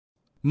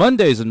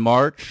Mondays in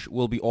March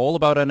will be all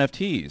about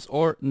NFTs,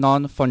 or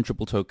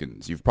non-fungible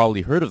tokens. You've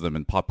probably heard of them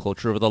in pop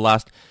culture over the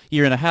last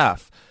year and a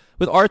half,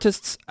 with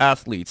artists,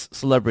 athletes,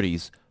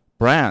 celebrities,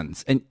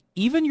 brands, and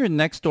even your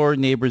next-door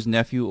neighbor's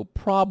nephew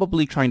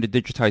probably trying to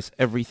digitize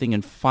everything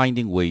and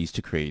finding ways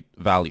to create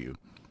value.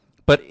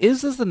 But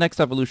is this the next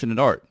evolution in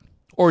art?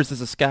 Or is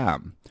this a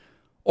scam?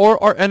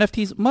 Or are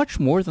NFTs much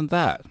more than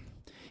that?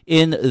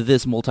 In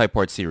this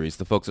multi-part series,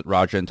 the folks at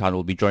Raja and Tan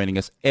will be joining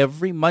us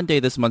every Monday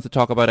this month to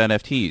talk about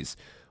NFTs,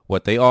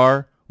 what they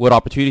are, what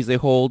opportunities they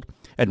hold,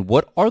 and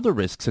what are the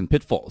risks and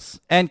pitfalls,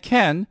 and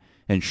can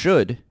and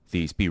should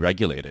these be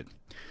regulated.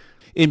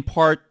 In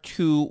part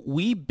two,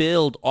 we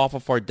build off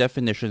of our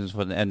definitions of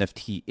what an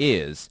NFT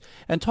is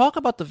and talk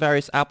about the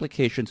various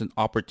applications and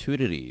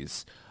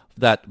opportunities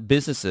that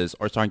businesses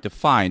are starting to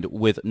find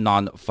with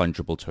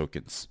non-fungible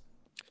tokens.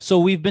 So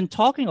we've been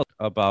talking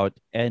about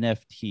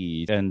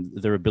NFTs and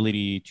their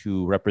ability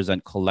to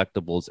represent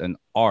collectibles and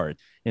art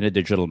in a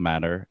digital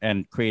manner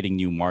and creating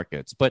new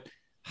markets. But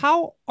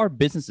how are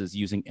businesses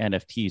using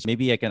NFTs?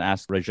 Maybe I can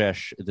ask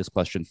Rajesh this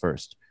question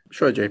first.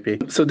 Sure,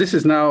 JP. So this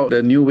is now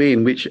the new way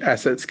in which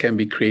assets can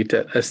be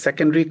created, a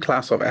secondary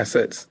class of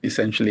assets,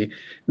 essentially,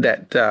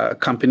 that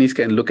companies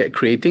can look at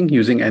creating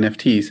using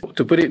NFTs.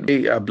 To put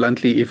it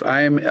bluntly, if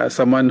I am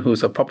someone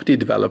who's a property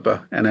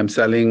developer and I'm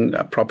selling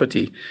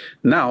property,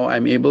 now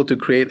I'm able to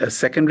create a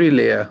secondary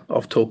layer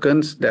of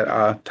tokens that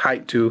are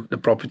tied to the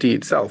property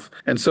itself.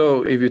 And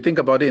so if you think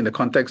about it in the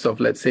context of,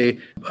 let's say,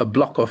 a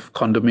block of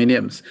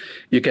condominiums,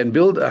 you can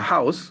build a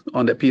house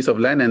on that piece of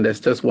land and there's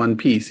just one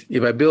piece.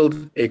 If I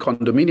build a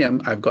condominium,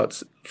 I've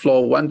got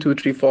floor 1, 2,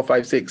 3, 4,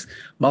 5, 6,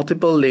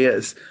 multiple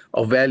layers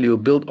of value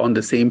built on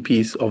the same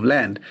piece of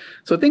land.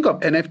 So think of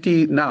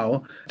NFT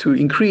now to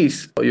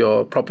increase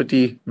your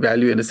property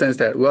value in the sense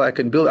that, well, I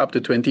can build up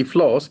to 20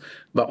 floors,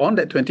 but on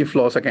that 20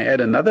 floors, I can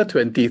add another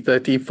 20,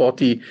 30,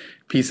 40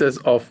 pieces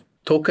of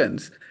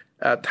tokens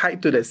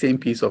tied to that same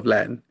piece of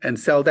land and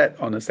sell that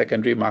on a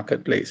secondary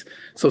marketplace.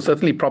 So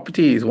certainly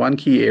property is one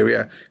key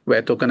area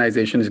where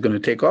tokenization is going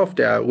to take off.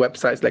 There are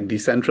websites like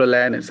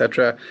Decentraland,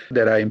 etc.,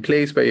 that are in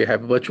place where you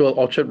have virtual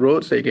orchard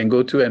roads that you can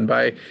go to and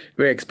buy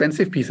very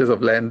expensive pieces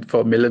of land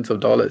for millions of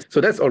dollars. So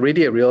that's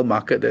already a real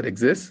market that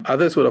exists.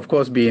 Others would, of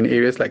course, be in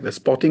areas like the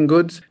sporting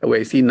goods, where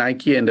you see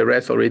Nike and the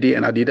rest already,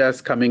 and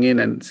Adidas coming in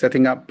and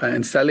setting up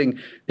and selling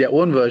their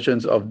own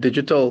versions of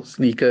digital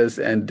sneakers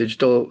and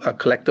digital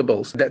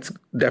collectibles. That's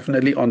definitely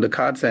on the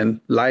cards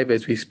and live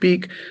as we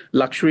speak.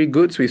 Luxury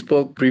goods, we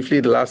spoke briefly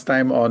the last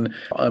time on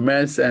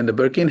Hermes and the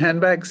Birkin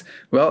handbags.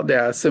 Well,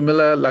 there are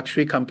similar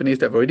luxury companies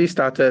that have already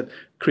started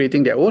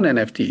creating their own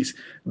NFTs,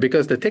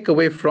 because the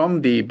takeaway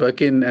from the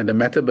Birkin and the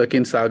Meta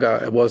Birkin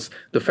saga was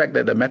the fact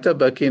that the Meta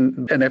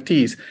Birkin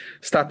NFTs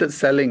started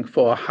selling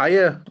for a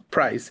higher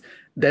price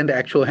than the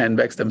actual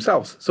handbags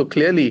themselves. So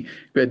clearly,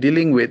 we're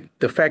dealing with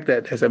the fact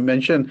that, as I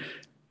mentioned,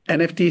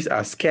 NFTs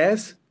are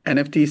scarce,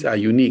 NFTs are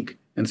unique.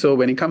 And so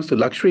when it comes to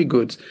luxury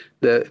goods,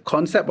 the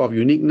concept of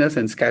uniqueness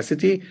and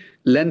scarcity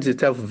lends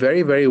itself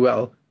very, very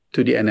well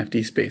to the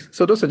NFT space.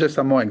 So those are just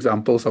some more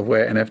examples of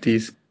where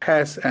NFTs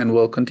has and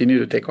will continue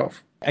to take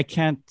off. I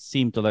can't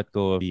seem to let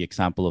go of the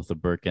example of the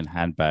Birkin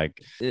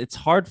handbag. It's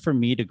hard for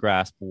me to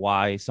grasp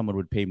why someone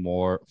would pay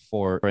more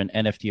for an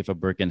NFT of a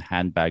Birkin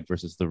handbag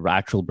versus the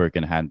actual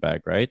Birkin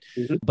handbag, right?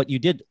 Mm-hmm. But you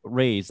did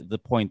raise the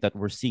point that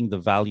we're seeing the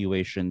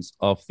valuations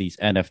of these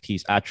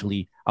NFTs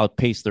actually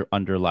outpace their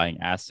underlying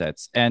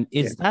assets. And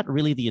is that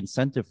really the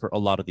incentive for a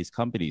lot of these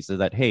companies? Is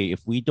that, hey,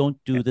 if we don't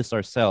do this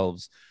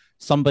ourselves,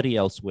 somebody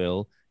else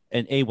will,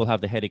 and we'll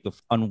have the headache of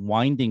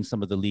unwinding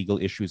some of the legal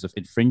issues of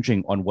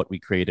infringing on what we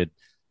created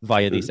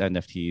via these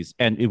NFTs,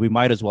 and we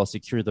might as well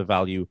secure the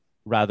value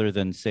rather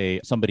than, say,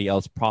 somebody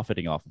else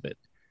profiting off of it.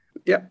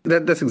 Yeah,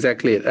 that's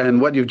exactly it.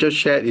 And what you've just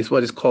shared is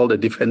what is called a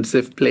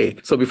defensive play.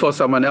 So before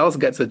someone else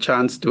gets a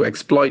chance to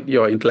exploit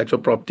your intellectual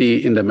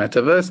property in the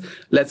metaverse,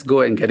 let's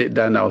go and get it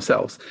done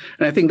ourselves.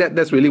 And I think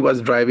that's really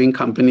what's driving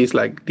companies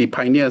like the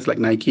pioneers like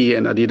Nike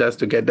and Adidas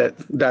to get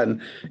that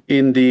done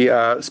in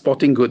the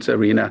sporting goods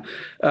arena.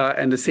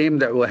 And the same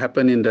that will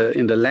happen in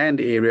the land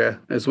area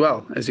as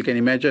well. As you can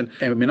imagine,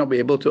 and we may not be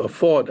able to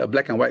afford a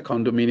black and white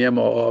condominium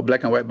or a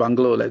black and white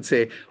bungalow, let's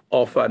say,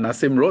 of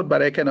Nassim Road,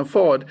 but I can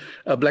afford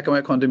a black and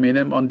white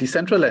condominium on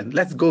Decentraland.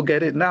 Let's go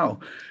get it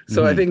now.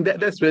 So I think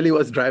that's really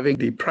what's driving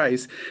the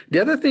price. The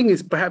other thing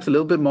is perhaps a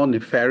little bit more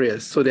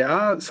nefarious. So there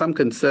are some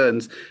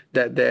concerns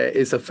that there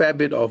is a fair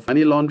bit of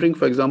money laundering,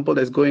 for example,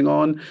 that's going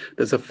on.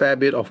 There's a fair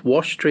bit of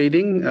wash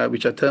trading,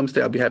 which are terms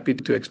that I'll be happy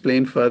to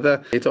explain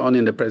further later on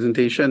in the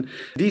presentation.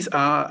 These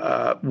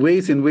are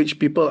ways in which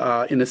people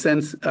are, in a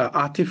sense,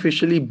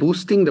 artificially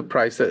boosting the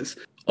prices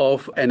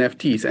of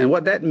NFTs. And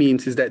what that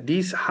means is that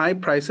these high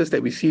prices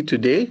that we see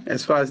today,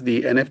 as far as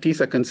the NFTs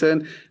are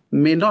concerned,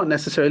 may not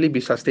necessarily be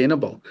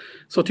sustainable.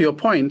 So to your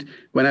point,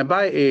 when I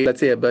buy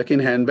let's say a Birkin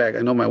handbag,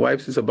 I know my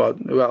wife's is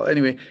about, well,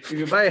 anyway, if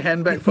you buy a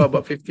handbag for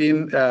about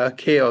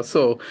 15K or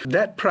so,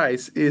 that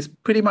price is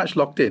pretty much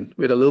locked in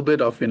with a little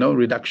bit of,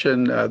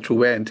 reduction through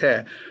wear and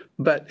tear.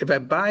 But if I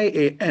buy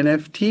a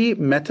NFT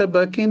Meta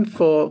Birkin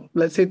for,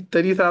 let's say,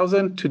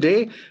 30,000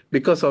 today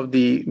because of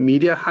the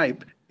media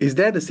hype, is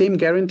that the same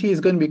guarantee it's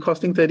going to be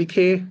costing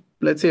 30K,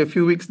 let's say a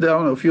few weeks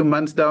down or a few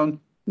months down?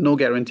 No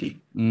guarantee.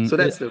 So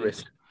that's the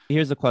risk.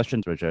 Here's the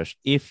question, Rajesh.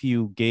 If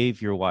you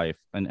gave your wife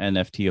an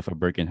NFT of a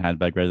Birkin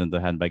handbag rather than the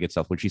handbag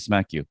itself, would she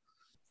smack you?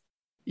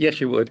 Yes,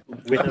 she would.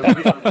 With a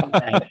refund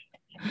bag.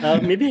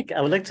 Maybe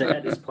I would like to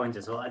add this point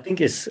as well. I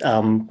think it's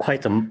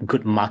quite a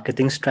good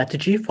marketing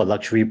strategy for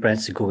luxury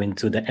brands to go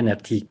into the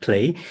NFT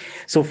play.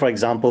 So, for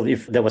example,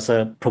 if there was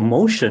a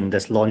promotion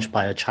that's launched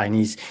by a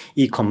Chinese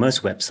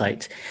e-commerce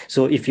website,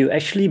 so if you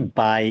actually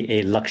buy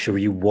a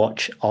luxury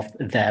watch off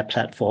their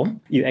platform,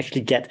 you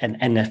actually get an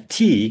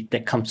NFT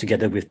that comes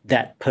together with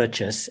that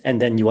purchase,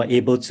 and then you are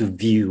able to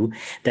view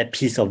that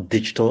piece of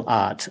digital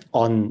art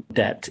on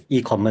that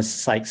e-commerce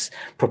site's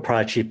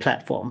proprietary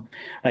platform.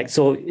 Right?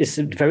 So it's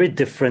very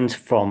different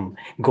from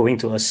going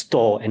to a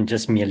store and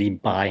just merely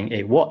buying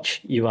a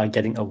watch. You are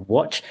getting a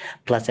watch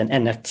plus an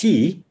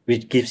NFT,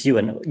 which gives you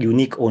a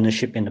unique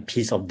ownership in a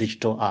piece of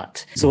digital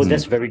art. So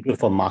that's very good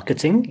for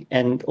marketing.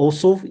 And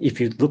also, if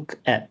you look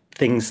at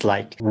things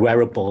like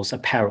wearables,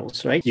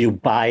 apparels, right? You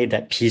buy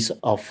that piece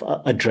of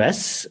a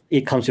dress,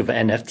 it comes with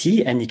an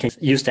NFT, and you can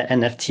use that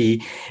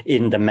NFT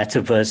in the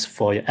metaverse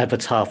for your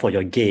avatar for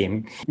your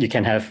game. You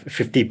can have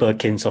 50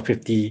 Birkins or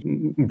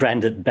 50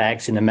 branded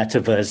bags in the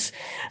metaverse.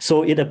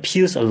 So it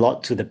appeals a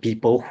lot to the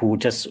people who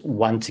just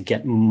want to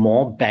get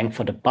more bang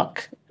for the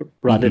buck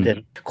rather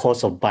than the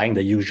cost of buying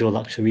the usual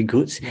luxury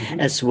goods,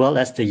 as well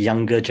as the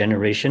younger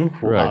generation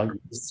who are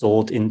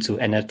sold into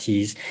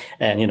NFTs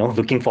and,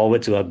 looking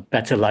forward to a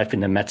better life in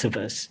the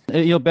metaverse.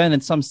 Ben,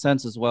 in some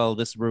sense as well,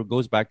 this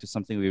goes back to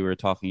something we were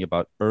talking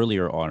about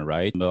earlier on,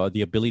 right?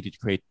 The ability to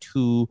create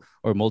two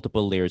or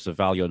multiple layers of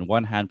value. On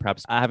one hand,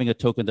 perhaps having a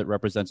token that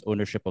represents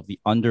ownership of the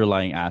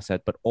underlying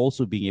asset, but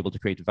also being able to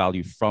create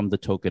value from the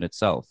token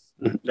itself.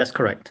 That's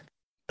correct.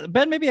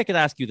 Ben, maybe I could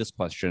ask you this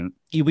question.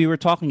 We were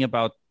talking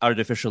about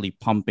artificially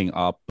pumping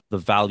up the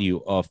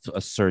value of a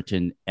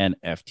certain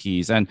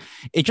NFTs. And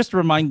it just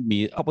reminded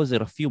me, was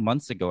it a few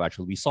months ago,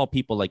 actually, we saw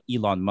people like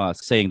Elon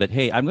Musk saying that,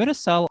 hey, I'm going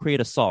to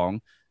create a song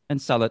and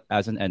sell it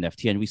as an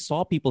NFT. And we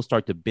saw people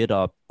start to bid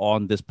up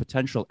on this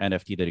potential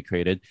NFT that he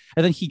created.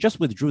 And then he just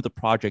withdrew the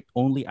project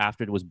only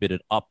after it was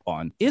bidded up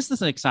on. Is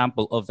this an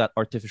example of that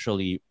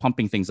artificially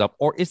pumping things up?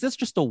 Or is this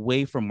just a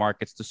way for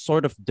markets to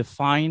sort of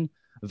define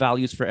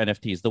values for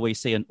NFTs, the way,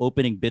 say, an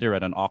opening bidder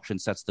at an auction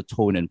sets the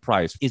tone and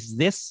price? Is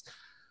this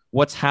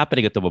what's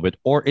happening at the moment,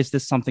 or is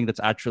this something that's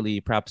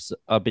actually perhaps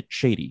a bit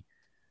shady?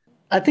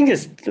 I think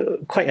it's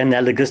quite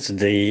analogous to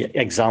the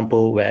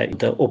example where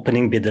the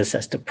opening bidder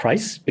sets the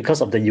price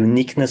because of the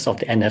uniqueness of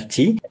the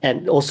NFT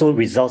and also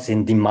results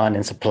in demand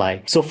and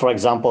supply. So, for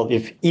example,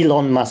 if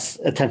Elon Musk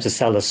attempts to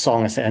sell a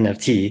song as an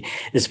NFT,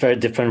 it's very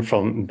different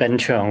from Ben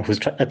Cheung, who's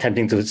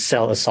attempting to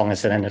sell a song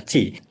as an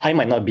NFT. I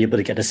might not be able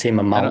to get the same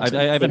amount.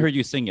 I haven't heard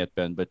you sing yet,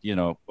 Ben, but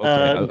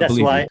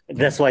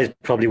that's why it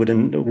probably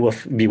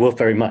wouldn't be worth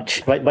very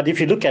much, right? But if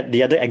you look at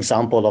the other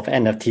example of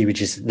NFT, which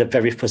is the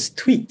very first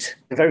tweet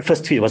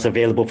was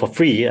available for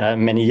free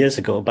many years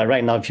ago, but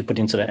right now if you put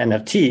into the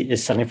NFT,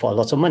 it's selling for a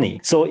lot of money.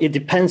 So it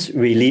depends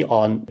really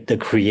on the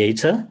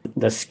creator,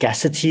 the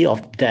scarcity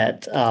of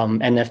that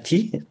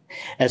NFT,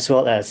 as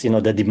well as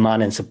the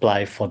demand and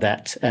supply for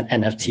that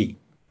NFT.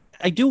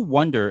 I do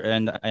wonder,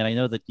 and I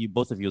know that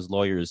both of you as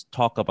lawyers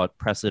talk about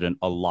precedent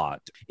a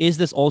lot. Is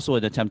this also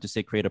an attempt to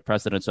say create a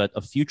precedent so that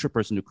a future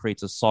person who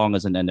creates a song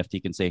as an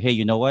NFT can say, hey,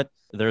 you know what?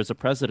 There's a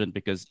precedent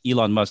because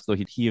Elon Musk, though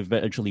he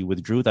eventually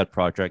withdrew that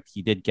project,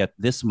 he did get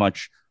this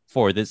much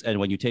for this. And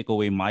when you take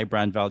away my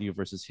brand value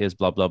versus his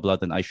blah, blah, blah,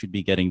 then I should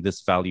be getting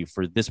this value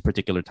for this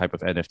particular type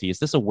of NFT. Is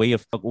this a way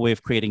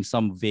of creating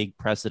some vague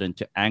precedent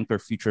to anchor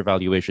future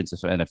valuations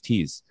of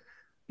NFTs?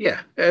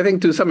 Yeah, I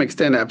think to some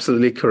extent,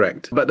 absolutely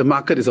correct. But the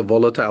market is a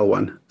volatile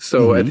one.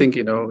 So I think,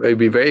 it'd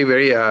be very,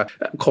 very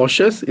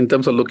cautious in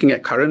terms of looking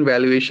at current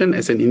valuation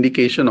as an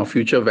indication of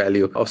future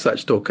value of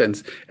such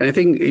tokens. And I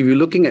think if you're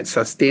looking at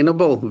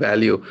sustainable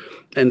value,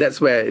 and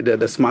that's where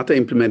the smarter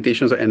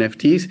implementations of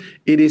NFTs,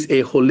 it is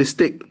a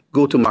holistic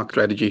go-to-market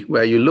strategy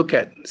where you look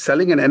at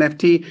selling an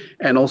NFT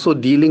and also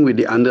dealing with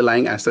the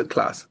underlying asset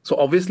class. So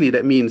obviously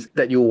that means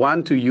that you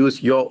want to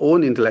use your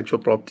own intellectual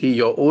property,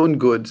 your own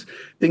goods,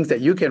 things that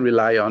you can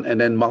rely on,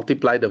 and then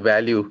multiply the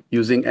value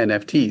using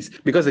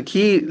NFTs. Because the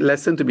key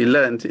lesson to be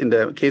learned in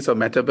the case of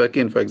Meta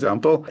Birkin, for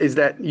example, is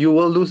that you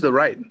will lose the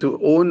right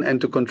to own and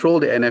to control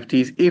the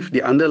NFTs if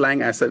the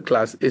underlying asset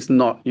class is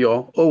not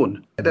your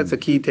own. That's a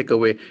key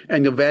takeaway.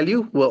 And your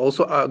value will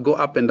also go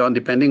up and down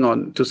depending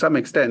on, to some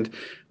extent,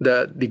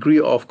 the degree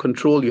of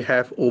control you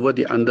have over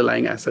the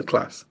underlying asset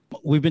class.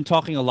 We've been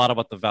talking a lot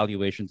about the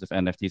valuations of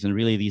NFTs, and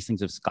really these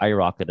things have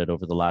skyrocketed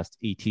over the last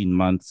 18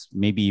 months,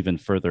 maybe even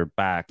further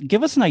back.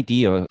 Give us an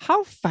idea,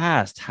 how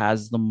fast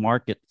has the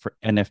market for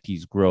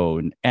NFTs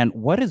grown, and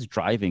what is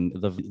driving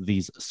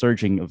these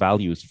surging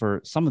values for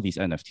some of these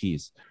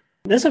NFTs?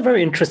 That's a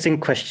very interesting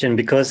question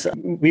because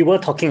we were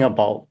talking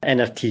about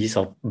NFTs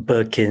of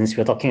Birkins.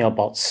 We were talking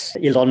about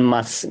Elon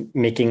Musk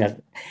making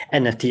an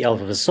NFT out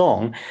of a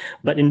song.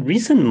 But in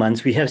recent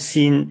months, we have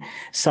seen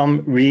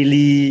some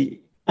really,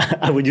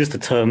 I would use the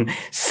term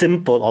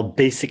simple or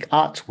basic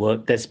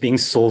artwork that's being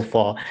sold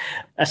for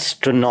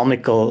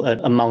astronomical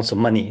amounts of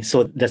money.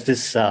 So there's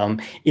this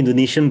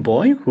Indonesian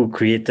boy who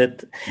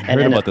created I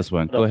heard about this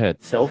one. Go ahead.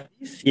 Selfies.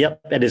 Yep,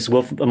 and it's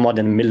worth more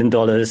than $1 million.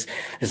 There's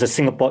a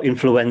Singapore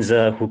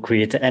influencer who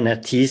created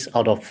NFTs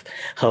out of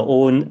her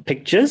own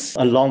pictures,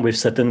 along with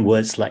certain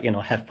words like,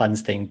 have fun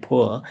staying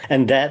poor.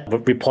 And that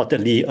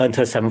reportedly earned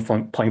her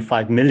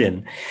 7.5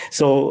 million.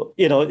 So,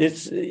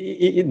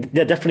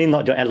 they're definitely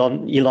not your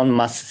Elon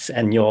Musk's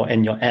and your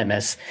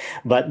MS,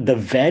 but the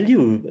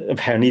value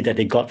apparently that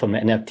they got from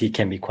an NFT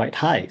can be quite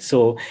high.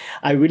 So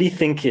I really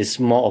think it's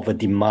more of a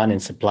demand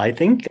and supply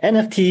thing.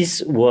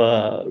 NFTs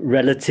were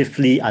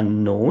relatively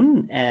unknown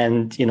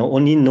and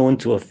only known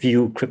to a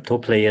few crypto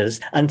players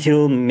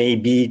until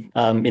maybe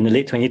in the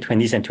late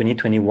 2020s and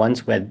 2021s,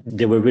 where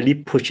they were really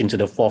pushed into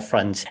the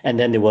forefront. And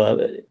then there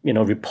were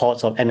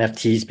reports of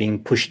NFTs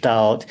being pushed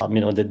out,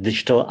 the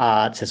digital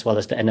arts as well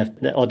as the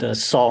NFT or the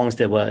songs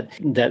that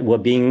were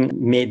being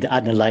made the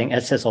underlying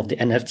assets of the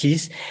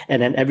NFTs.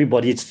 And then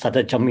everybody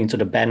started jumping into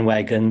the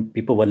bandwagon.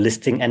 People were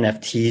listing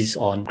NFTs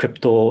on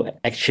crypto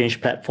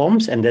exchange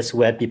platforms, and that's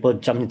where people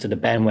jumped into the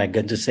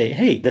bandwagon to say,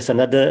 hey, there's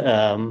another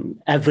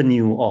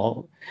avenue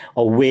or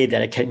way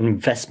that I can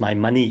invest my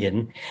money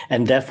in.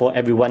 And therefore,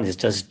 everyone is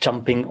just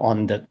jumping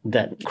on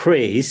that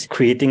craze,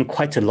 creating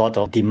quite a lot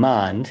of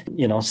demand.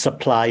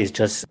 Supply is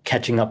just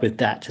catching up with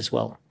that as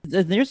well.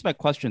 Here's my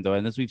question, though,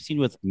 and as we've seen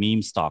with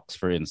meme stocks,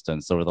 for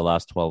instance, over the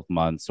last 12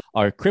 months,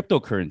 our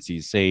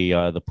cryptocurrencies, say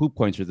the poop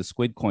coins or the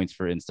squid coins,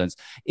 for instance,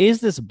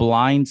 is this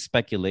blind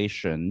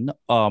speculation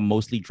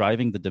mostly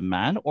driving the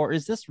demand, or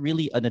is this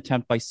really an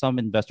attempt by some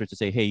investors to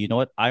say, hey, you know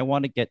what, I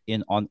want to get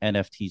in on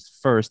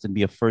NFTs first and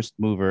be a first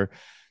mover,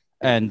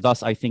 and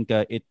thus I think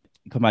it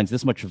commands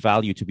this much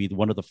value to be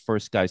one of the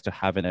first guys to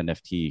have an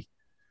NFT?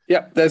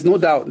 Yeah, there's no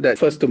doubt that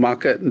first to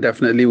market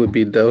definitely would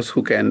be those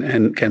who can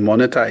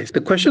monetize.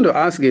 The question to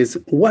ask is,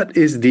 what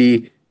is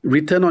the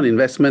return on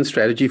investment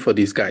strategy for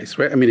these guys,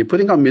 right? I mean, they're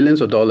putting out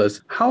millions of dollars.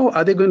 How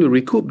are they going to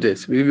recoup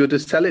this? If you were to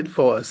sell it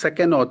for a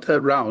second or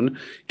third round,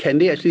 can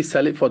they actually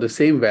sell it for the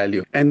same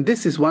value? And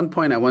this is one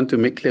point I want to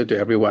make clear to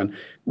everyone.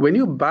 When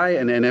you buy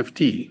an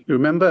NFT,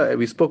 remember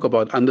we spoke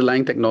about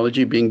underlying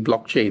technology being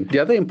blockchain. The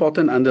other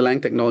important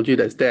underlying technology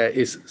that's there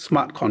is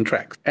smart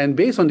contracts. And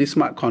based on these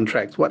smart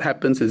contracts, what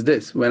happens is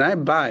this. When I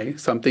buy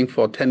something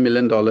for $10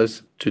 million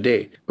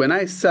today, when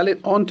I sell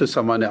it on to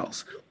someone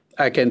else,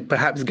 I can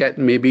perhaps get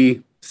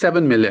maybe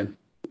 7 million.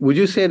 Would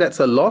you say that's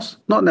a loss?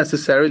 Not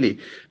necessarily,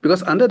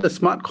 because under the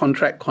smart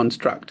contract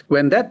construct,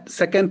 when that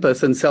second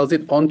person sells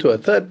it on to a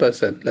third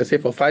person, let's say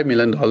for $5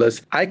 million,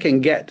 I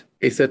can get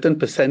a certain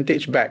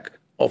percentage back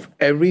of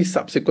every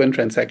subsequent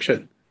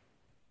transaction.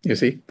 You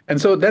see?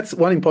 And so that's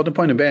one important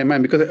point to bear in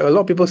mind, because a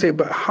lot of people say,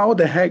 but how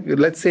the heck,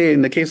 let's say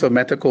in the case of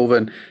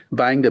Metakovan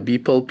buying the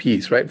Beeple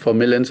piece, right, for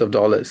millions of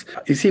dollars,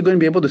 is he going to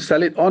be able to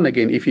sell it on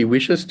again if he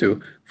wishes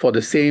to for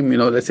the same,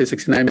 let's say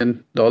 $69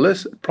 million?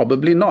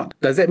 Probably not.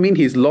 Does that mean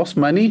he's lost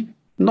money?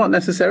 Not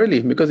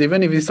necessarily, because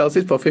even if he sells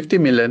it for 50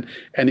 million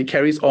and it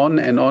carries on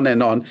and on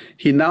and on,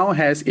 he now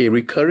has a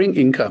recurring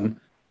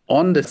income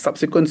on the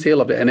subsequent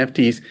sale of the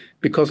NFTs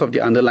because of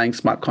the underlying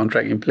smart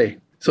contract in play.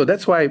 So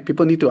that's why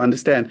people need to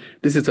understand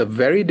this is a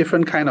very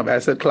different kind of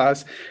asset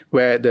class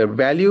where the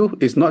value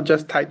is not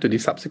just tied to the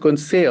subsequent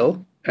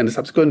sale and the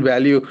subsequent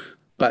value,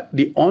 but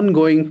the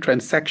ongoing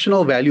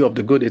transactional value of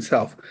the good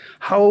itself.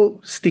 How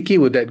sticky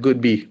would that good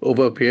be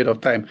over a period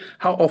of time?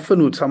 How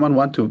often would someone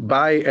want to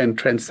buy and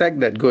transact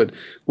that good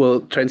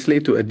will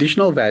translate to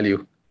additional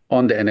value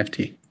on the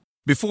NFT.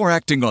 Before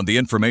acting on the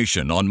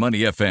information on Money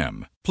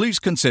FM, please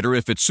consider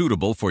if it's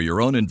suitable for your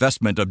own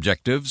investment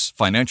objectives,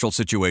 financial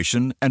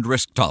situation, and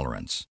risk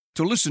tolerance.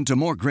 To listen to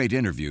more great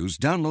interviews,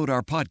 download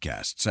our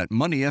podcasts at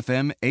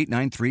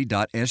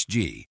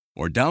moneyfm893.sg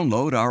or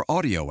download our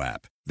audio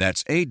app.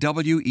 That's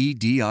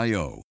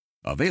AWEDIO.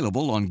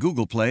 Available on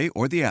Google Play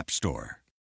or the App Store.